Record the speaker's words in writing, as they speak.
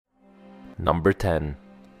Number 10.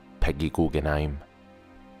 Peggy Guggenheim.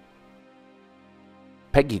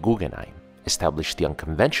 Peggy Guggenheim established the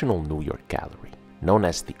unconventional New York gallery known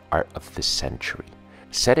as the Art of the Century,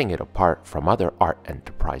 setting it apart from other art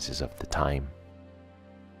enterprises of the time.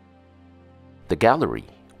 The gallery,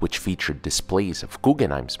 which featured displays of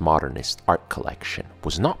Guggenheim's modernist art collection,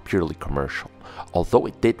 was not purely commercial, although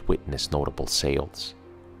it did witness notable sales.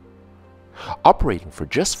 Operating for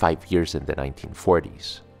just 5 years in the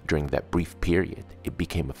 1940s, during that brief period, it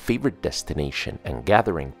became a favored destination and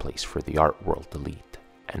gathering place for the art world elite,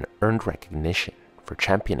 and earned recognition for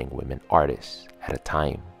championing women artists at a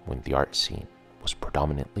time when the art scene was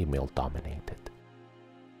predominantly male-dominated.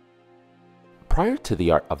 Prior to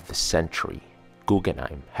the Art of the Century,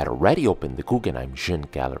 Guggenheim had already opened the Guggenheim Jeune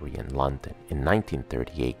Gallery in London in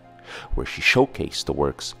 1938, where she showcased the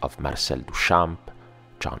works of Marcel Duchamp,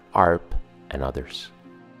 John Arp, and others.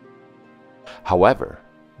 However,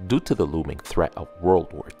 due to the looming threat of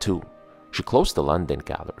World War II, she closed the London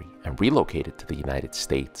gallery and relocated to the United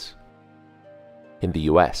States. In the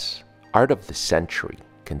US, Art of the Century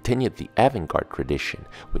continued the avant-garde tradition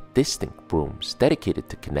with distinct rooms dedicated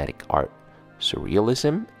to kinetic art,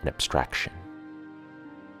 surrealism, and abstraction.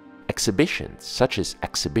 Exhibitions such as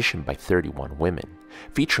Exhibition by 31 Women,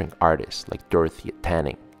 featuring artists like Dorothea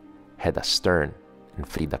Tanning, Hedda Stern, and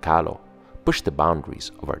Frida Kahlo, pushed the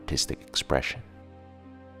boundaries of artistic expression.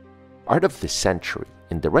 Art of the Century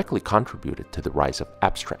indirectly contributed to the rise of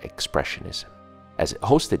abstract expressionism, as it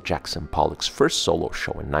hosted Jackson Pollock's first solo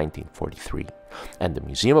show in 1943, and the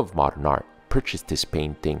Museum of Modern Art purchased his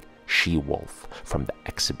painting She-Wolf from the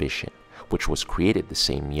exhibition, which was created the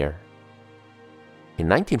same year. In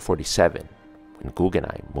 1947, when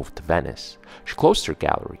Guggenheim moved to Venice, she closed her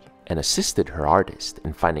gallery and assisted her artist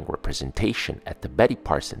in finding representation at the Betty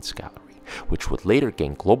Parsons Gallery, which would later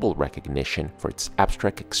gain global recognition for its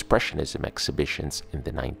abstract expressionism exhibitions in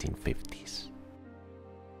the 1950s.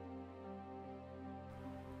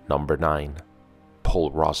 Number 9.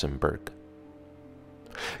 Paul Rosenberg.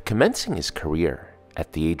 Commencing his career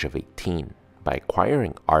at the age of 18 by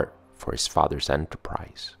acquiring art for his father's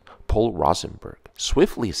enterprise, Paul Rosenberg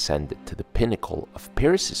swiftly ascended to the pinnacle of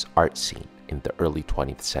Paris's art scene in the early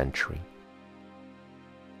 20th century.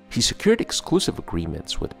 He secured exclusive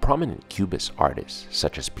agreements with prominent Cubist artists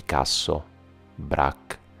such as Picasso,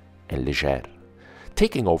 Braque, and Leger,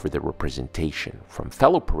 taking over the representation from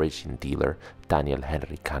fellow Parisian dealer Daniel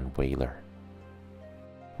Henry Kahnweiler.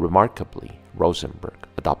 Remarkably, Rosenberg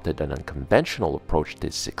adopted an unconventional approach to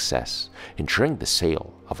his success, ensuring the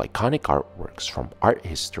sale of iconic artworks from art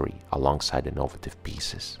history alongside innovative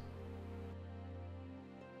pieces.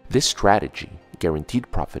 This strategy guaranteed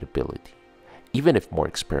profitability, even if more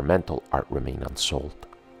experimental art remained unsold.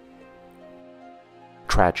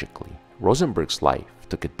 Tragically, Rosenberg's life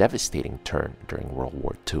took a devastating turn during World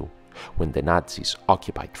War II, when the Nazis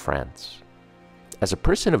occupied France. As a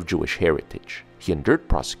person of Jewish heritage, he endured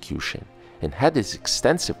prosecution and had his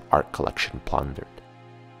extensive art collection plundered.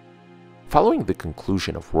 Following the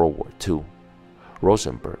conclusion of World War II,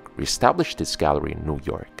 Rosenberg reestablished his gallery in New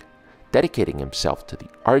York, dedicating himself to the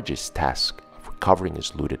arduous task of recovering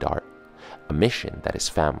his looted art, a mission that his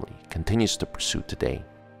family continues to pursue today.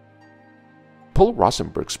 Paul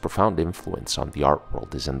Rosenberg's profound influence on the art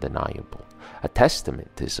world is undeniable, a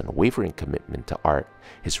testament to his unwavering commitment to art,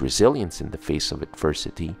 his resilience in the face of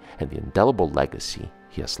adversity, and the indelible legacy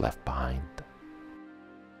he has left behind.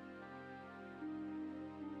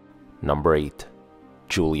 Number 8.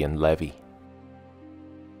 Julien Levy.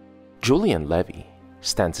 Julien Levy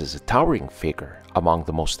stands as a towering figure among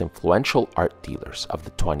the most influential art dealers of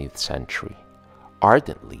the 20th century,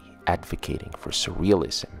 ardently advocating for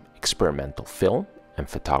surrealism, experimental film, and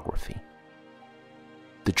photography.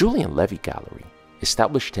 The Julien Levy Gallery,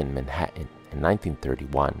 established in Manhattan in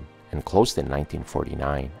 1931 and closed in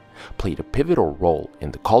 1949, played a pivotal role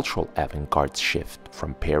in the cultural avant-garde shift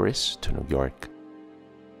from Paris to New York.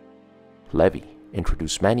 Levy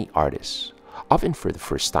introduced many artists, often for the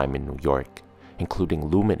first time in New York, including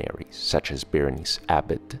luminaries such as Berenice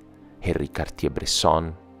Abbott, Henri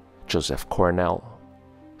Cartier-Bresson, Joseph Cornell,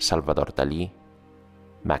 Salvador Dali,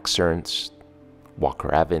 Max Ernst,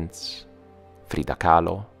 Walker Evans, Frida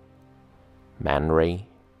Kahlo, Man Ray,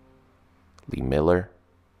 Lee Miller,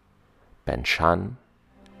 Ben Shahn,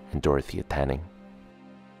 and Dorothea Tanning.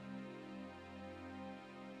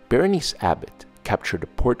 Berenice Abbott captured a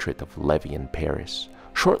portrait of Levy in Paris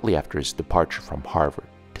shortly after his departure from Harvard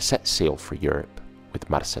to set sail for Europe with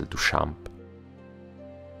Marcel Duchamp.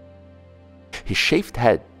 His shaved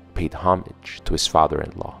head paid homage to his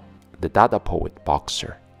father-in-law, the Dada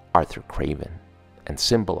poet-boxer Arthur Craven, and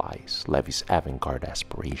symbolized Levy's avant-garde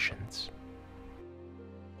aspirations.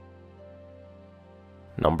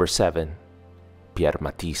 Number 7. Pierre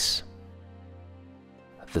Matisse.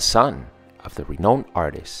 The son of the renowned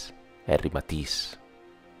artist Henri Matisse,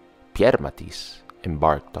 Pierre Matisse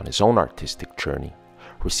embarked on his own artistic journey,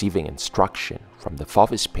 receiving instruction from the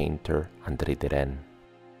Fauvist painter André Derain.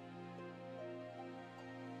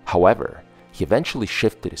 However, he eventually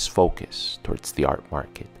shifted his focus towards the art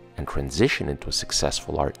market and transitioned into a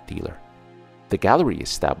successful art dealer. The gallery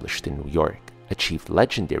established in New York achieved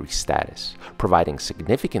legendary status, providing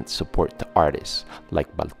significant support to artists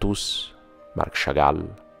like Balthus, Marc Chagall,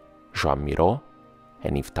 Joan Miró,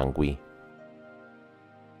 and Yves Tanguy.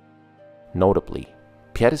 Notably,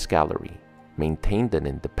 Pierre's gallery maintained an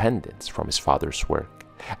independence from his father's work,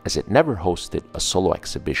 as it never hosted a solo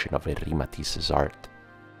exhibition of Henri Matisse's art.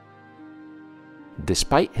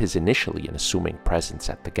 Despite his initially unassuming presence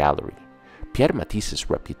at the gallery, Pierre Matisse's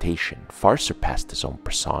reputation far surpassed his own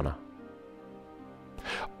persona.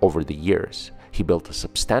 Over the years, he built a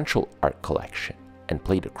substantial art collection and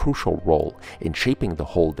played a crucial role in shaping the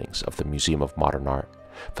holdings of the Museum of Modern Art,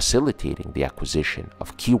 facilitating the acquisition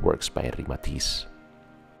of key works by Henri Matisse.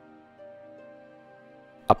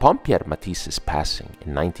 Upon Pierre Matisse's passing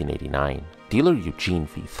in 1989, dealer Eugene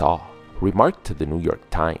V. Thaw remarked to the New York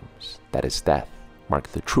Times that his death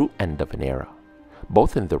marked the true end of an era,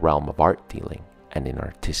 both in the realm of art dealing and in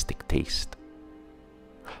artistic taste.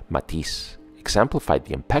 Matisse exemplified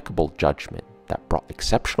the impeccable judgment that brought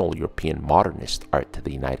exceptional European modernist art to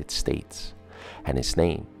the United States, and his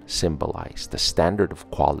name symbolized the standard of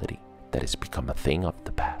quality that has become a thing of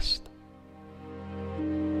the past.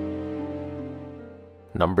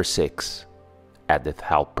 Number 6. Edith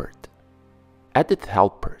Halpert. Edith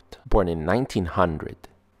Halpert, born in 1900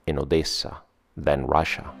 in Odessa, then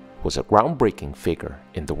Russia, was a groundbreaking figure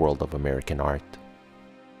in the world of American art.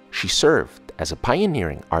 She served as a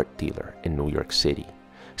pioneering art dealer in New York City,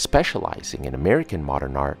 specializing in American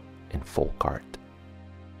modern art and folk art.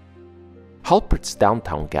 Halpert's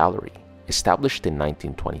downtown gallery, established in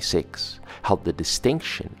 1926, held the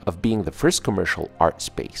distinction of being the first commercial art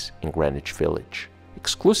space in Greenwich Village,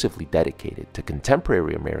 exclusively dedicated to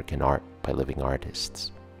contemporary American art by living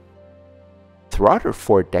artists. Throughout her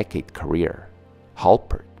 4-decade career,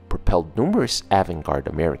 Halpert propelled numerous avant-garde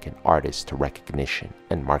American artists to recognition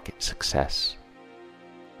and market success.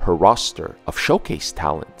 Her roster of showcase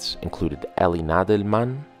talents included Elie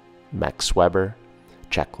Nadelman, Max Weber,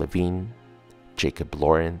 Jack Levine, Jacob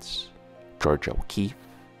Lawrence, Georgia O'Keeffe,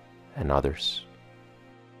 and others.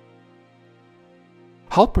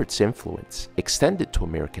 Halpert's influence extended to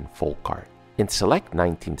American folk art in select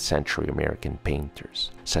 19th century American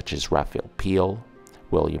painters such as Raphael Peale,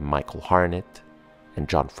 William Michael Harnett, and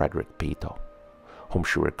John Frederick Beto, whom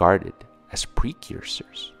she regarded as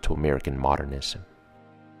precursors to American modernism.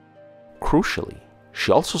 Crucially,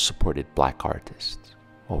 she also supported black artists,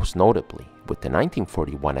 most notably with the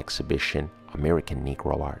 1941 exhibition American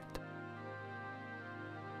Negro Art.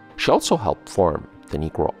 She also helped form the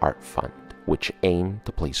Negro Art Fund, which aimed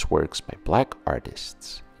to place works by black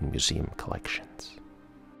artists in museum collections.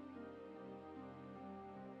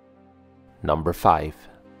 Number 5.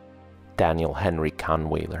 Daniel Henry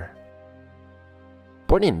Kahnweiler.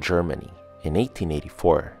 Born in Germany in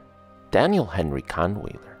 1884, Daniel Henry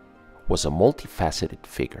Kahnweiler was a multifaceted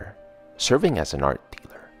figure, serving as an art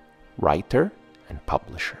dealer, writer, and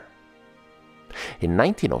publisher. In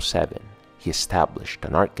 1907, he established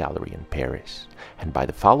an art gallery in Paris, and by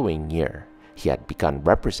the following year, he had begun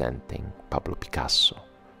representing Pablo Picasso,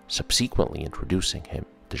 subsequently introducing him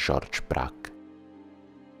to Georges Braque.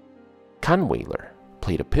 Kahnweiler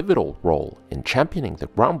played a pivotal role in championing the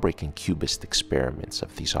groundbreaking Cubist experiments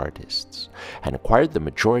of these artists, and acquired the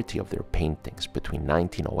majority of their paintings between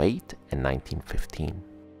 1908 and 1915.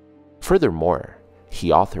 Furthermore, he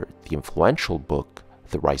authored the influential book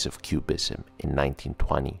The Rise of Cubism in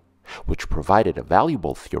 1920, which provided a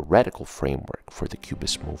valuable theoretical framework for the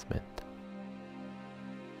Cubist movement.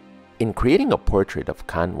 In creating a portrait of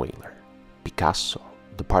Kahnweiler, Picasso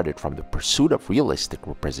departed from the pursuit of realistic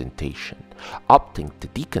representation, opting to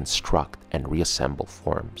deconstruct and reassemble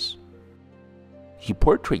forms. He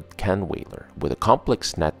portrayed Kahnweiler with a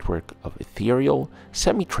complex network of ethereal,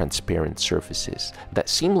 semi-transparent surfaces that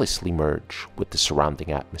seamlessly merge with the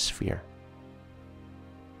surrounding atmosphere.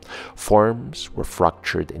 Forms were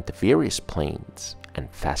fractured into various planes and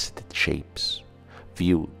faceted shapes,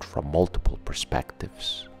 viewed from multiple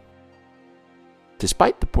perspectives.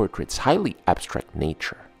 Despite the portrait's highly abstract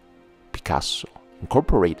nature, Picasso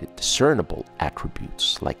incorporated discernible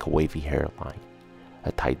attributes like a wavy hairline,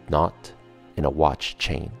 a tied knot, and a watch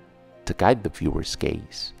chain to guide the viewer's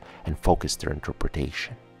gaze and focus their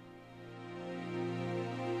interpretation.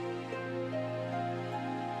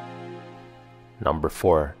 Number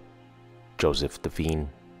 4. Joseph Duveen.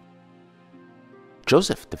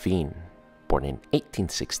 Joseph Duveen, born in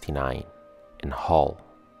 1869 in Hull,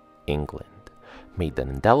 England, made an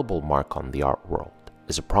indelible mark on the art world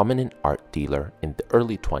as a prominent art dealer in the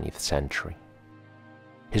early 20th century.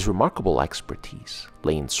 His remarkable expertise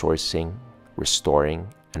lay in sourcing, restoring,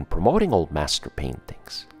 and promoting old master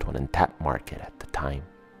paintings to an untapped market at the time,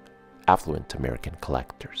 affluent American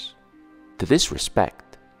collectors. To this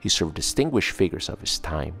respect, he served distinguished figures of his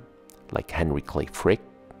time, like Henry Clay Frick,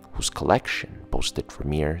 whose collection boasted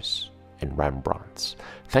Vermeers and Rembrandts,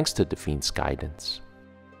 thanks to Duveen's guidance.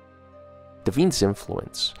 Duveen's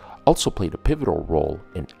influence also played a pivotal role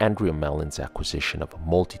in Andrea Mellon's acquisition of a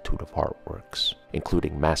multitude of artworks,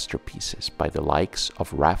 including masterpieces by the likes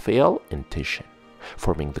of Raphael and Titian,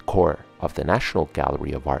 forming the core of the National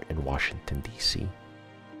Gallery of Art in Washington, D.C.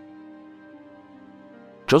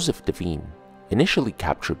 Joseph Duveen initially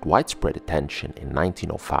captured widespread attention in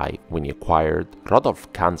 1905 when he acquired Rodolphe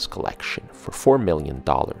Kahn's collection for $4 million,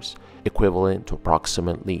 equivalent to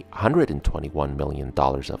approximately $121 million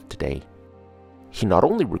of today. He not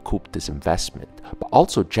only recouped his investment, but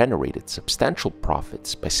also generated substantial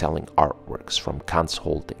profits by selling artworks from Kahn's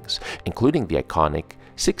holdings, including the iconic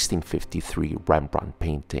 1653 Rembrandt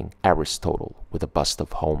painting Aristotle with a bust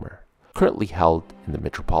of Homer, currently held in the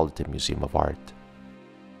Metropolitan Museum of Art.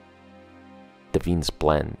 Duveen's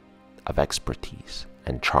blend of expertise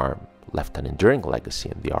and charm left an enduring legacy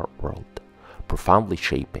in the art world, profoundly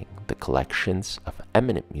shaping the collections of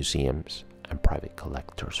eminent museums and private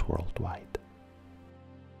collectors worldwide.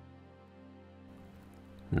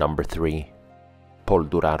 Number 3. Paul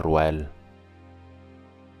Durand-Ruel.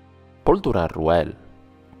 Paul Durand-Ruel,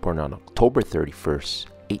 born on October 31st,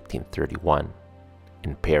 1831,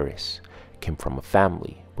 in Paris, came from a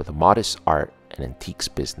family with a modest art and antiques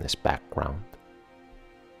business background.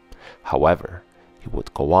 However, he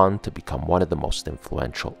would go on to become one of the most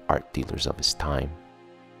influential art dealers of his time.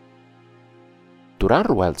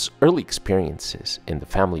 Durand-Ruel's early experiences in the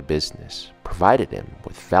family business provided him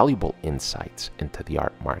with valuable insights into the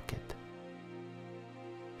art market.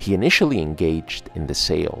 He initially engaged in the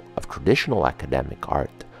sale of traditional academic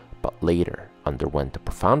art, but later underwent a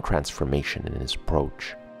profound transformation in his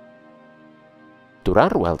approach.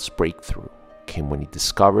 Durand-Ruel's breakthrough came when he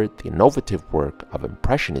discovered the innovative work of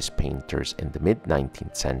Impressionist painters in the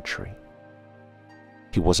mid-19th century.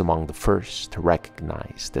 He was among the first to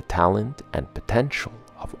recognize the talent and potential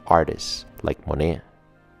of artists like Monet,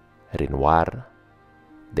 Renoir,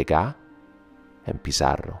 Degas, and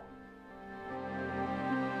Pissarro.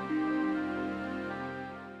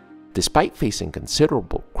 Despite facing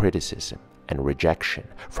considerable criticism and rejection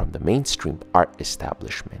from the mainstream art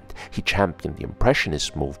establishment, he championed the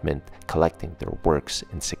Impressionist movement, collecting their works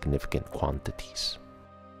in significant quantities.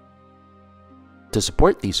 To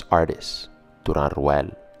support these artists,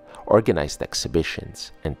 Durand-Ruel organized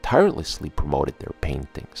exhibitions and tirelessly promoted their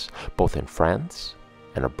paintings, both in France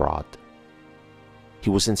and abroad. He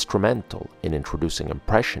was instrumental in introducing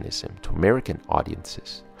Impressionism to American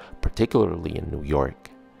audiences, particularly in New York,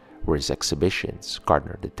 where his exhibitions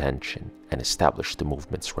garnered attention and established the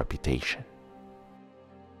movement's reputation.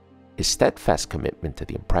 His steadfast commitment to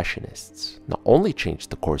the Impressionists not only changed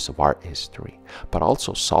the course of art history, but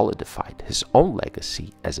also solidified his own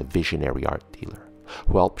legacy as a visionary art dealer,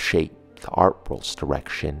 who helped shape the art world's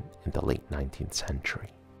direction in the late 19th century.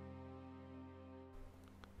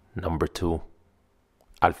 Number 2.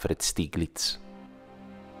 Alfred Stieglitz.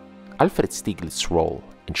 Alfred Stieglitz's role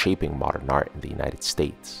in shaping modern art in the United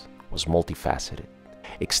States was multifaceted,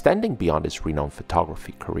 extending beyond his renowned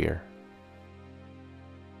photography career.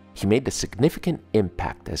 He made a significant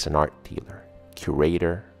impact as an art dealer,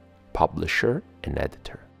 curator, publisher, and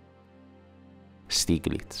editor.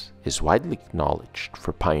 Stieglitz is widely acknowledged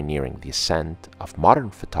for pioneering the ascent of modern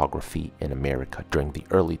photography in America during the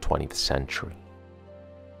early 20th century.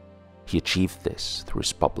 He achieved this through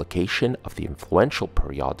his publication of the influential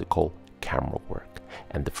periodical Camera Work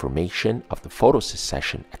and the formation of the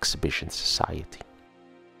Photosecession Exhibition Society.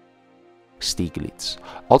 Stieglitz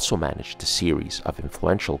also managed a series of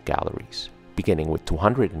influential galleries, beginning with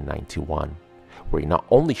 291, where he not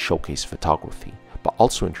only showcased photography, but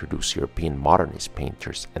also introduced European modernist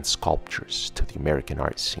painters and sculptors to the American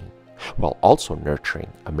art scene, while also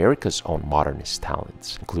nurturing America's own modernist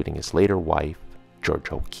talents, including his later wife,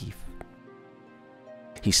 Georgia O'Keeffe.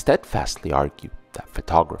 He steadfastly argued that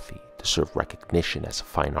photography deserved recognition as a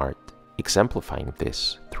fine art, exemplifying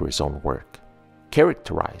this through his own work,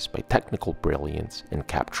 characterized by technical brilliance in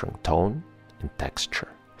capturing tone and texture,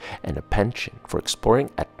 and a penchant for exploring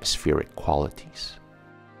atmospheric qualities.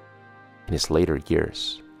 In his later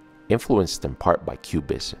years, Influenced in part by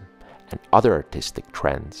Cubism and other artistic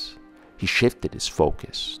trends, he shifted his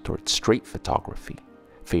focus towards straight photography,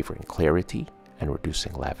 favoring clarity and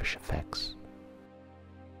reducing lavish effects.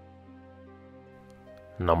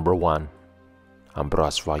 Number 1.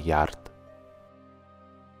 Ambroise Vollard.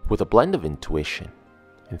 With a blend of intuition,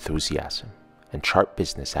 enthusiasm, and sharp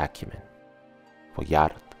business acumen,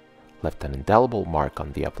 Vollard left an indelible mark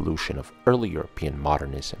on the evolution of early European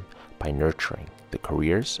modernism by nurturing the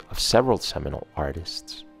careers of several seminal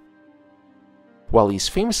artists. While he is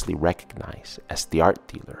famously recognized as the art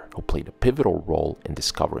dealer who played a pivotal role in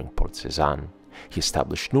discovering Port Cézanne, he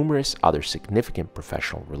established numerous other significant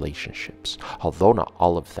professional relationships, although not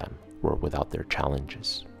all of them were without their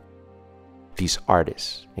challenges. These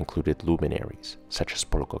artists included luminaries such as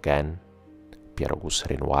Paul Gauguin, Pierre-Auguste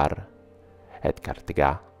Renoir, Edgar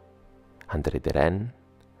Degas, André Derain,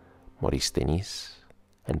 Maurice Denis,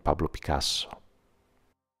 and Pablo Picasso.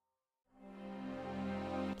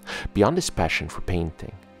 Beyond his passion for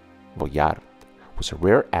painting, Vollard was a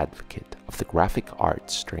rare advocate of the graphic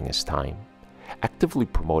arts during his time, actively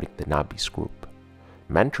promoting the Nabis group,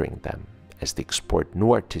 mentoring them as they explored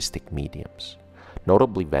new artistic mediums,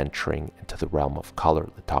 notably venturing into the realm of color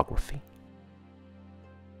lithography.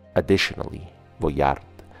 Additionally, Vollard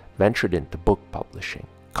ventured into book publishing,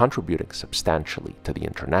 contributing substantially to the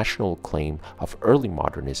international acclaim of early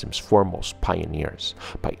modernism's foremost pioneers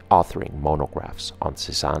by authoring monographs on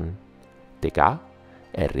Cézanne, Degas,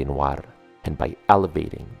 and Renoir, and by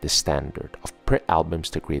elevating the standard of print albums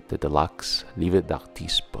to create the deluxe Livre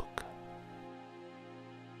d'Artiste book.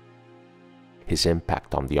 His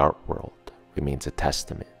impact on the art world remains a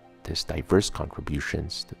testament to his diverse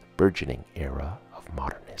contributions to the burgeoning era of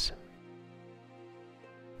modernism.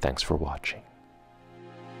 Thanks for watching.